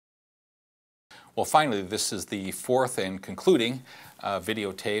Well, finally, this is the fourth and concluding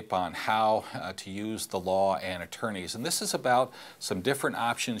videotape on how to use the law and attorneys. And this is about some different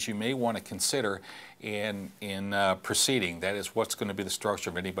options you may want to consider in proceeding. That is, what's going to be the structure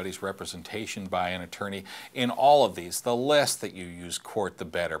of anybody's representation by an attorney. In all of these, the less that you use court, the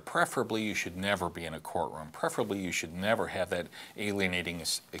better. Preferably, you should never be in a courtroom. Preferably, you should never have that alienating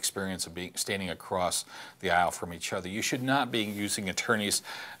experience of standing across the aisle from each other. You should not be using attorneys,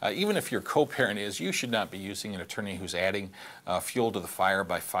 even if your co-parent is, you should not be using an attorney who's adding fuel to the fire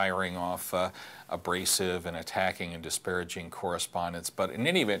by firing off abrasive and attacking and disparaging correspondence. But in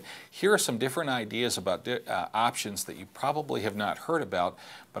any event, here are some different ideas about options that you probably have not heard about,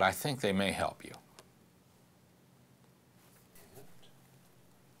 but I think they may help you.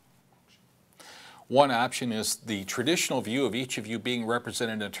 One option is the traditional view of each of you being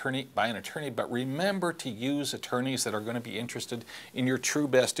represented by an attorney, but remember to use attorneys that are going to be interested in your true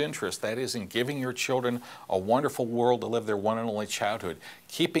best interest. That is, in giving your children a wonderful world to live their one and only childhood,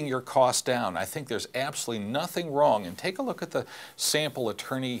 keeping your costs down. I think there's absolutely nothing wrong, and take a look at the sample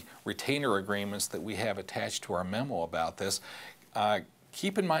attorney retainer agreements that we have attached to our memo about this.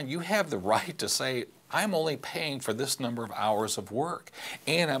 Keep in mind, you have the right to say, I'm only paying for this number of hours of work,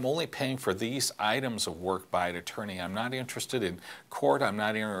 and I'm only paying for these items of work by an attorney. I'm not interested in court. I'm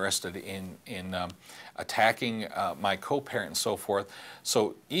not interested in attacking my co-parent and so forth.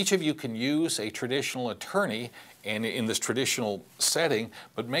 So each of you can use a traditional attorney and in this traditional setting,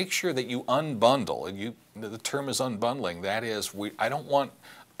 but make sure that you unbundle. And the term is unbundling. That is, I don't want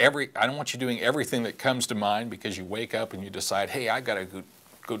you doing everything that comes to mind because you wake up and you decide, hey, I got to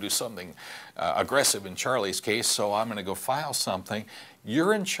go do something aggressive in Charlie's case, so I'm going to go file something.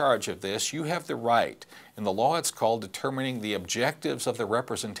 You're in charge of this. You have the right. In the law, it's called determining the objectives of the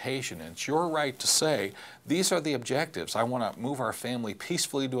representation. And it's your right to say, these are the objectives. I want to move our family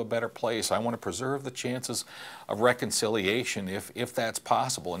peacefully to a better place. I want to preserve the chances of reconciliation if that's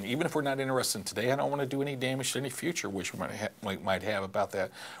possible. And even if we're not interested today, I don't want to do any damage to any future wish we might have about that.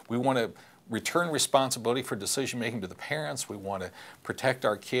 We want to return responsibility for decision making to the parents. We want to protect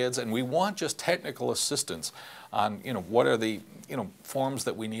our kids, and we want just technical assistance on what are the forms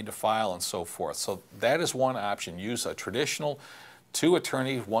that we need to file and so forth. So that is one option. Use a traditional 2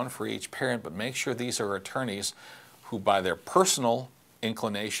 attorneys, 1 for each parent, but make sure these are attorneys who, by their personal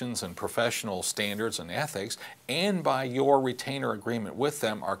inclinations and professional standards and ethics, and by your retainer agreement with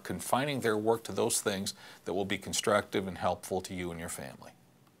them, are confining their work to those things that will be constructive and helpful to you and your family.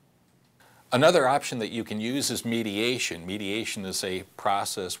 Another option that you can use is mediation. Mediation is a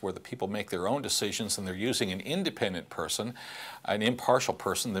process where the people make their own decisions and they're using an independent person, an impartial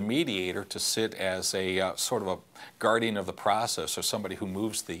person, the mediator, to sit as a sort of a guardian of the process, or somebody who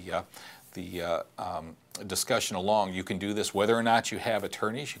moves the discussion along. You can do this whether or not you have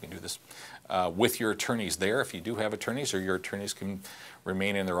attorneys. You can do this with your attorneys there if you do have attorneys, or your attorneys can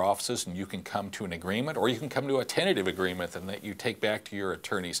remain in their offices and you can come to an agreement, or you can come to a tentative agreement and that you take back to your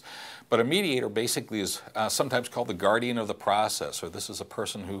attorneys. But a mediator basically is sometimes called the guardian of the process, or this is a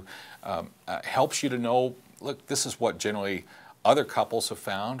person who helps you to know, look, this is what generally other couples have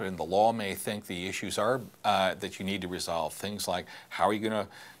found, and the law may think the issues are that you need to resolve. Things like, how are you going to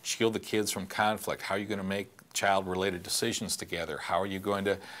shield the kids from conflict? How are you going to make child-related decisions together? How are you going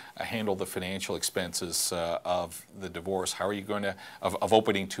to handle the financial expenses of the divorce? How are you going to, of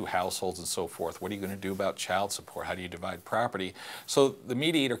opening 2 households and so forth? What are you going to do about child support? How do you divide property? So the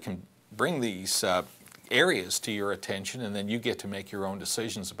mediator can bring these areas to your attention, and then you get to make your own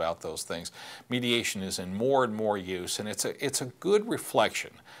decisions about those things. Mediation is in more and more use, and it's a good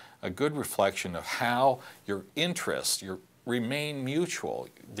reflection of how your interests remain mutual.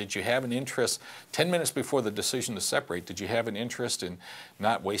 Did you have an interest 10 minutes before the decision to separate? Did you have an interest in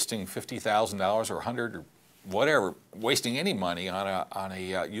not wasting $50,000 or $100,000 or whatever, wasting any money on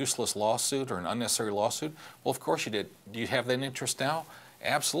a useless lawsuit or an unnecessary lawsuit? Well, of course you did. Do you have that interest now?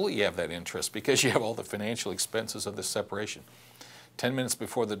 Absolutely you have that interest, because you have all the financial expenses of this separation. 10 minutes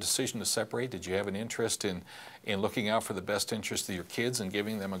before the decision to separate, did you have an interest in looking out for the best interest of your kids and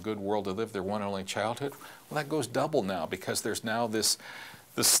giving them a good world to live their one and only childhood? Well, that goes double now, because there's now this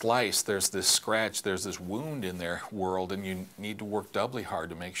slice, there's this scratch, there's this wound in their world, and you need to work doubly hard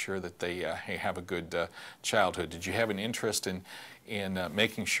to make sure that they have a good childhood. Did you have an interest in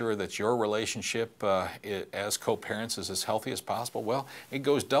making sure that your relationship as co-parents is as healthy as possible? Well, it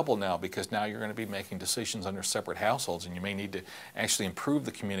goes double now, because now you're going to be making decisions under separate households, and you may need to actually improve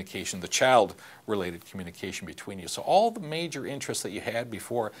the communication, the child-related communication between you. So all the major interests that you had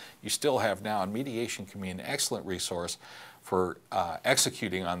before, you still have now, and mediation can be an excellent resource for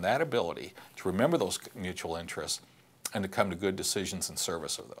executing on that ability to remember those mutual interests and to come to good decisions in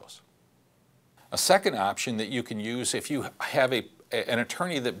service of those. A second option that you can use if you have an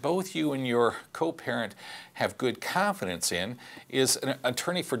attorney that both you and your co-parent have good confidence in is an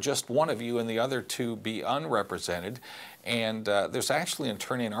attorney for just one of you and the other two be unrepresented. And there's actually an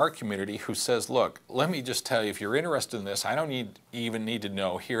attorney in our community who says, look, let me just tell you, if you're interested in this, I don't even need to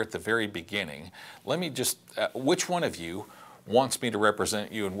know here at the very beginning. Let me just, which one of you wants me to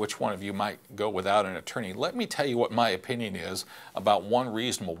represent you and which one of you might go without an attorney. Let me tell you what my opinion is about one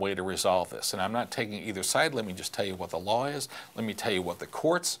reasonable way to resolve this. And I'm not taking either side. Let me just tell you what the law is. Let me tell you what the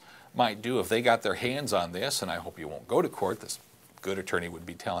courts might do if they got their hands on this, and I hope you won't go to court. This good attorney would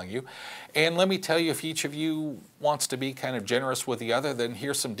be telling you. And let me tell you, if each of you wants to be kind of generous with the other, then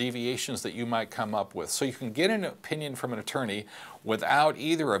here's some deviations that you might come up with. So you can get an opinion from an attorney without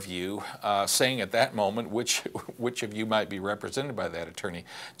either of you saying at that moment which of you might be represented by that attorney.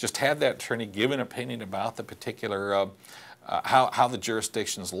 Just have that attorney give an opinion about the particular how the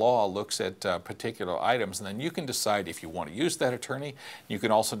jurisdiction's law looks at particular items, and then you can decide if you want to use that attorney. You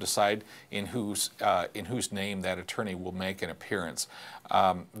can also decide in whose name that attorney will make an appearance.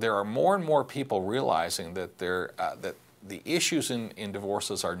 There are more and more people realizing that that the issues in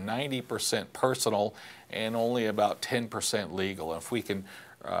divorces are 90% personal and only about 10% legal. And if we can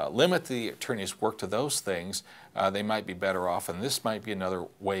limit the attorney's work to those things, they might be better off, and this might be another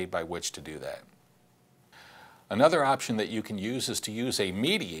way by which to do that. Another option that you can use is to use a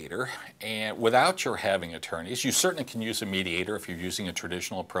mediator, and without your having attorneys. You certainly can use a mediator if you're using a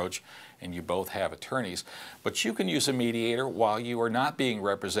traditional approach and you both have attorneys, but you can use a mediator while you are not being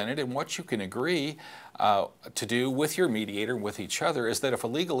represented, and what you can agree to do with your mediator and with each other is that if a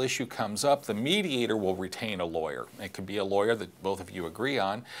legal issue comes up, the mediator will retain a lawyer. It could be a lawyer that both of you agree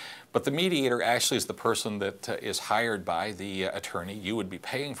on, but the mediator actually is the person that is hired by the attorney. You would be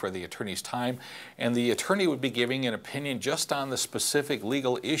paying for the attorney's time, and the attorney would be giving an opinion just on the specific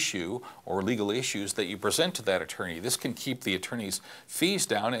legal issue or legal issues that you present to that attorney. This can keep the attorney's fees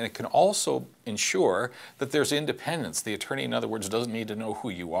down, and it can also ensure that there's independence. The attorney, in other words, doesn't need to know who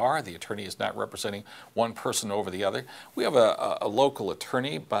you are. The attorney is not representing one person over the other. We have a local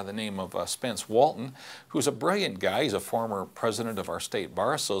attorney by the name of Spence Walton, who's a brilliant guy. He's a former president of our state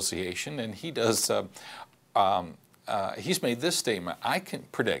bar association, and he does he's made this statement: I can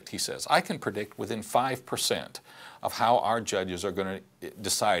predict, he says, I can predict within 5% of how our judges are going to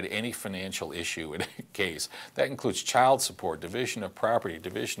decide any financial issue in a case. That includes child support, division of property,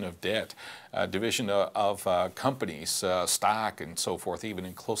 division of debt, division of companies, stock, and so forth, even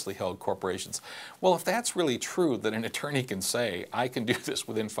in closely held corporations. Well, if that's really true, that an attorney can say, I can do this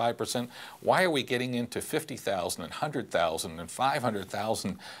within 5%, why are we getting into $50,000 and $100,000 and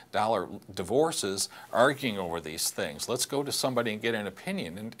 $500,000 divorces arguing over these things? Let's go to somebody and get an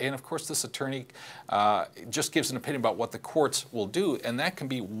opinion. And of course, this attorney just gives an opinion about what the courts will do, and that can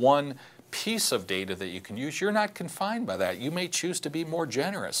be one piece of data that you can use. You're not confined by that. You may choose to be more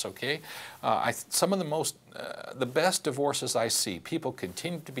generous, okay? Some of the best divorces I see, people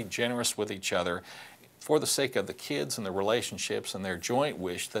continue to be generous with each other for the sake of the kids and the relationships and their joint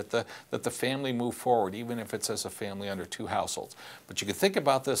wish that the family move forward, even if it's as a family under two households. But you can think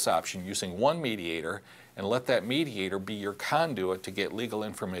about this option, using one mediator, and let that mediator be your conduit to get legal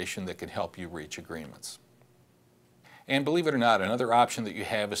information that can help you reach agreements. And believe it or not, another option that you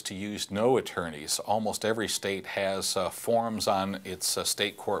have is to use no attorneys. Almost every state has forms on its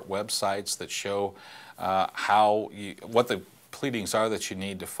state court websites that show what the pleadings are that you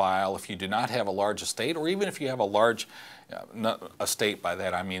need to file. If you do not have a large estate, or even if you have a large estate, by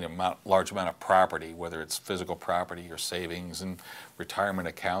that I mean a large amount of property, whether it's physical property or savings and retirement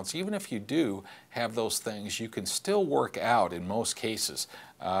accounts, even if you do have those things, you can still work out, in most cases,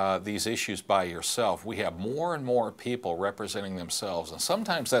 these issues by yourself. We have more and more people representing themselves, and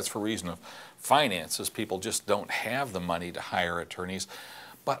sometimes that's for reason of finances. People just don't have the money to hire attorneys.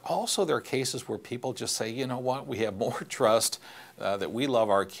 But also there are cases where people just say, you know what, we have more trust, that we love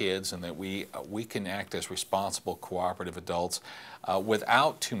our kids, and that we can act as responsible, cooperative adults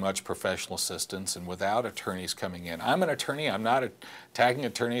without too much professional assistance and without attorneys coming in. I'm an attorney. I'm not attacking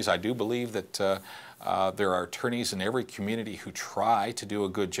attorneys. I do believe that there are attorneys in every community who try to do a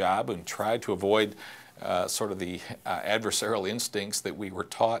good job and try to avoid sort of the adversarial instincts that we were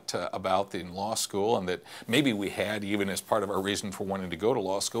taught about in law school, and that maybe we had even as part of our reason for wanting to go to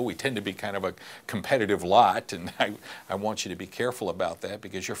law school. We tend to be kind of a competitive lot, and I want you to be careful about that,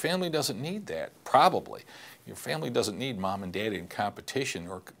 because your family doesn't need that, probably. Your family doesn't need mom and dad in competition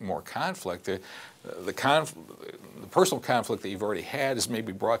or more conflict. The personal conflict that you've already had has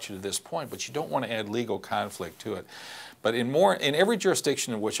maybe brought you to this point, but you don't want to add legal conflict to it. But in every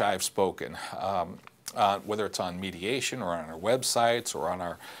jurisdiction in which I have spoken, whether it's on mediation or on our websites or on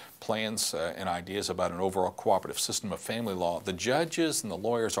our plans and ideas about an overall cooperative system of family law, the judges and the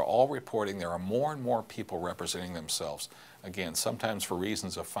lawyers are all reporting there are more and more people representing themselves. Again, sometimes for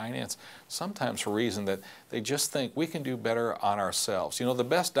reasons of finance, sometimes for reason that they just think we can do better on ourselves. You know, the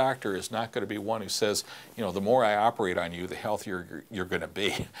best doctor is not going to be one who says, you know, the more I operate on you, the healthier you're going to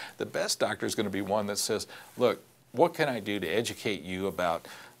be. The best doctor is going to be one that says, look, what can I do to educate you about,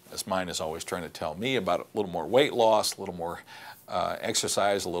 as mine is always trying to tell me, about a little more weight loss, a little more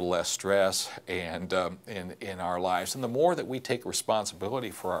exercise, a little less stress, and in our lives. And the more that we take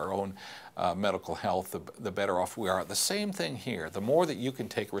responsibility for our own medical health, the better off we are. The same thing here. The more that you can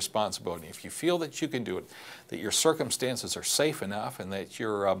take responsibility, if you feel that you can do it, that your circumstances are safe enough, and that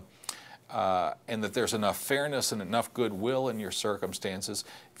you're and that there's enough fairness and enough goodwill in your circumstances,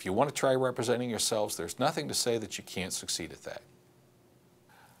 if you want to try representing yourselves, there's nothing to say that you can't succeed at that.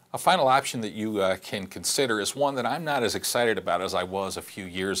 A final option that you can consider is one that I'm not as excited about as I was a few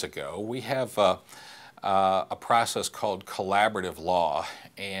years ago. We have a process called collaborative law,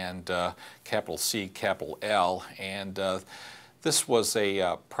 and capital C, capital L, and this was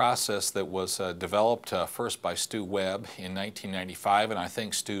a process that was developed first by Stu Webb in 1995, and I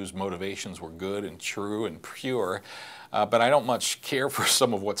think Stu's motivations were good and true and pure. But I don't much care for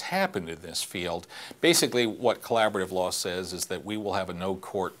some of what's happened in this field. Basically, what collaborative law says is that we will have a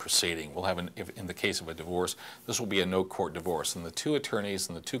no-court proceeding. We'll have, in the case of a divorce, this will be a no-court divorce. And the two attorneys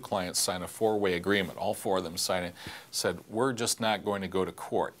and the two clients sign a four-way agreement. All four of them signed it, said, we're just not going to go to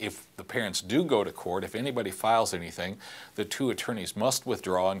court. If the parents do go to court, if anybody files anything, the two attorneys must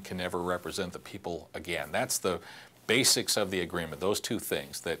withdraw and can never represent the people again. That's the basics of the agreement, those two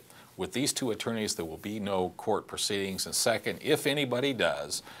things, that with these two attorneys, there will be no court proceedings. And second, if anybody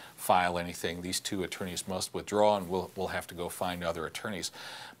does file anything, these two attorneys must withdraw, and we'll have to go find other attorneys.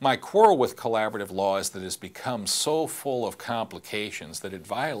 My quarrel with collaborative law is that it's become so full of complications that it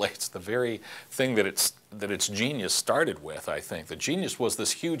violates the very thing that its genius started with, I think. The genius was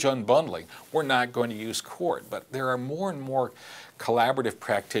this huge unbundling. We're not going to use court. But there are more and more collaborative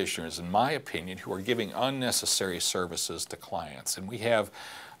practitioners, in my opinion, who are giving unnecessary services to clients. And we have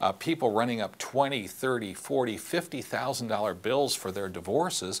people running up $20, $30, $40, $50,000 bills for their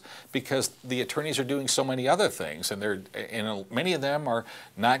divorces because the attorneys are doing so many other things, and many of them are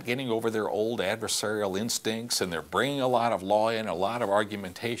not getting over their old adversarial instincts, and they're bringing a lot of law in, a lot of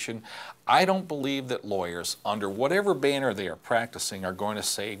argumentation. I don't believe that lawyers, under whatever banner they are practicing, are going to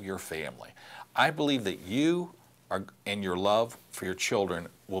save your family. I believe that you and your love for your children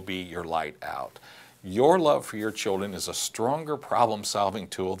will be your light out. Your love for your children is a stronger problem-solving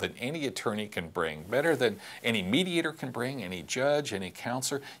tool than any attorney can bring, better than any mediator can bring, any judge, any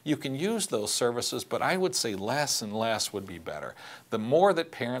counselor. You can use those services, but I would say less and less would be better. The more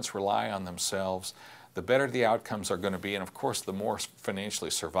that parents rely on themselves, the better the outcomes are going to be, and of course the more financially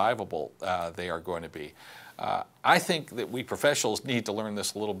survivable they are going to be. I think that we professionals need to learn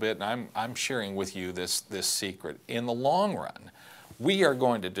this a little bit, and I'm sharing with you this secret. In the long run, we are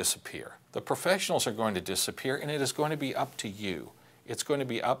going to disappear. The professionals are going to disappear, and it is going to be up to you. It's going to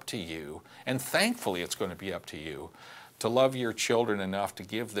be up to you, and thankfully it's going to be up to you to love your children enough to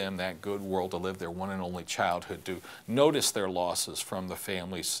give them that good world to live their one and only childhood, to notice their losses from the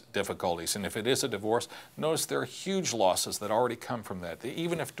family's difficulties. And if it is a divorce, notice there are huge losses that already come from that.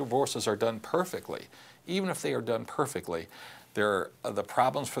 Even if divorces are done perfectly, even if they are done perfectly, the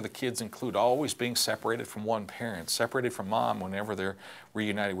problems for the kids include always being separated from one parent, separated from mom whenever they're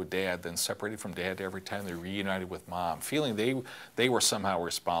reunited with dad, then separated from dad every time they're reunited with mom, feeling they were somehow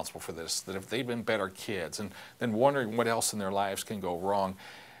responsible for this, that if they'd been better kids, and then wondering what else in their lives can go wrong.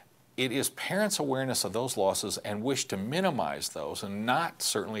 It is parents' awareness of those losses and wish to minimize those, and not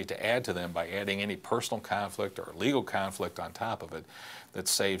certainly to add to them by adding any personal conflict or legal conflict on top of it, that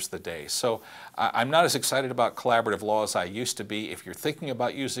saves the day. So I'm not as excited about collaborative law as I used to be. If you're thinking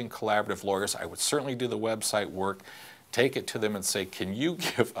about using collaborative lawyers, I would certainly do the website work, take it to them and say, can you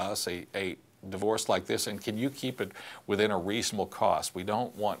give us a divorce like this, and can you keep it within a reasonable cost? We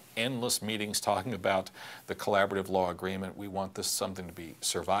don't want endless meetings talking about the collaborative law agreement. We want this something to be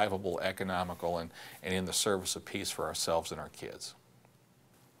survivable, economical, and in the service of peace for ourselves and our kids.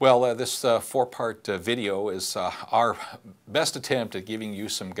 Well, this four-part video is our best attempt at giving you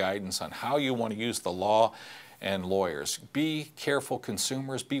some guidance on how you want to use the law and lawyers. Be careful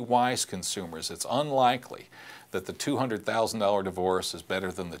consumers, be wise consumers. It's unlikely that the $200,000 divorce is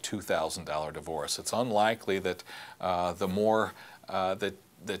better than the $2,000 divorce. It's unlikely that the more that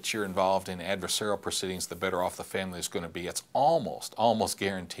that you're involved in adversarial proceedings, the better off the family is going to be. It's almost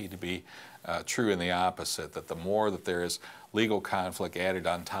guaranteed to be true in the opposite, that the more that there is legal conflict added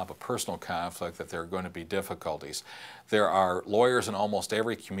on top of personal conflict, that there are going to be difficulties. There are lawyers in almost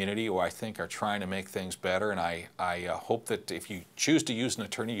every community who I think are trying to make things better, and I hope that if you choose to use an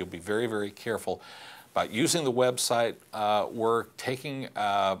attorney, you'll be very, very careful about using the website work, taking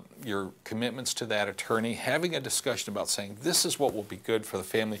your commitments to that attorney, having a discussion about saying, this is what will be good for the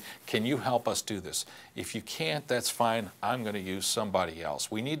family. Can you help us do this? If you can't, that's fine. I'm going to use somebody else.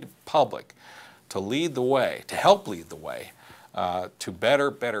 We need the public to lead the way, to help lead the way to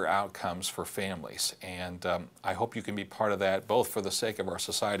better outcomes for families. And I hope you can be part of that, both for the sake of our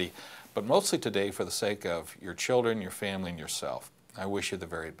society, but mostly today for the sake of your children, your family, and yourself. I wish you the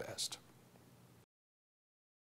very best.